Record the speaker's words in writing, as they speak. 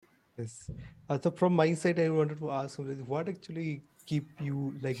Yes. So from my side, I wanted to ask something. What actually keep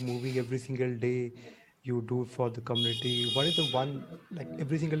you like moving every single day you do for the community? What is the one like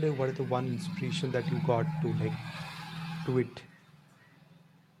every single day? What is the one inspiration that you got to like do it?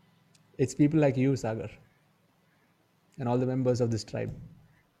 It's people like you, Sagar, and all the members of this tribe.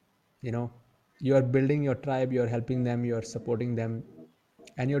 You know, you are building your tribe, you're helping them, you're supporting them,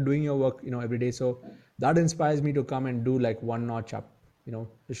 and you're doing your work, every day. So that inspires me to come and do like one notch up,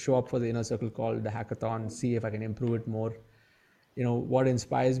 to show up for the inner circle call, the hackathon, see if I can improve it more. What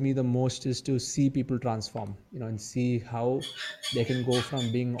inspires me the most is to see people transform, and see how they can go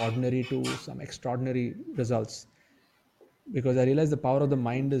from being ordinary to some extraordinary results. Because I realize the power of the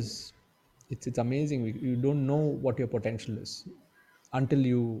mind is, it's amazing. You don't know what your potential is until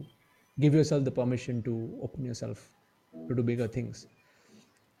you give yourself the permission to open yourself to do bigger things.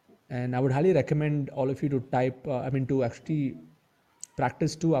 And I would highly recommend all of you to to actually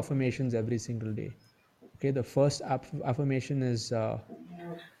practice two affirmations every single day. Okay, the first affirmation is,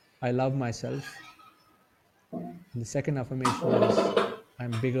 I love myself. And the second affirmation is,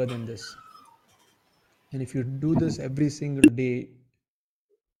 I'm bigger than this. And if you do this every single day,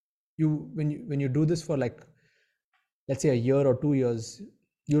 when you do this for like, let's say, a year or 2 years,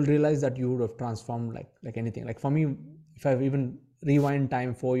 you'll realize that you would have transformed like anything. Like for me, if I've even rewind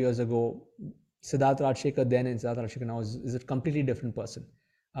time 4 years ago, Siddharth Rajshekar then and Siddharth Rajshekar now is a completely different person.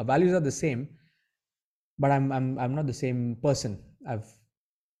 Values are the same, but I'm not the same person. I've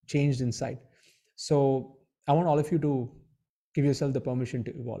changed inside. So I want all of you to give yourself the permission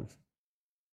to evolve.